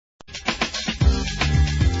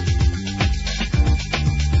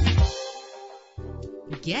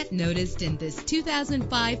Get noticed in this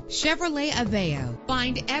 2005 Chevrolet Aveo.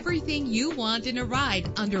 Find everything you want in a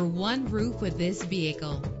ride under one roof with this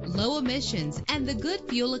vehicle. Low emissions and the good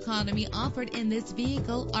fuel economy offered in this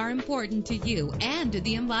vehicle are important to you and to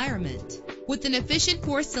the environment. With an efficient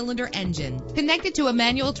 4-cylinder engine connected to a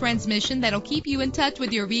manual transmission that'll keep you in touch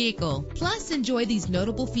with your vehicle. Plus, enjoy these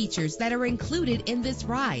notable features that are included in this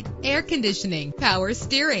ride: air conditioning, power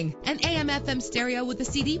steering, an AM/FM stereo with a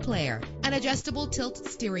CD player, an adjustable tilt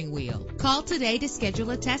steering wheel. Call today to schedule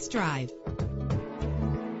a test drive.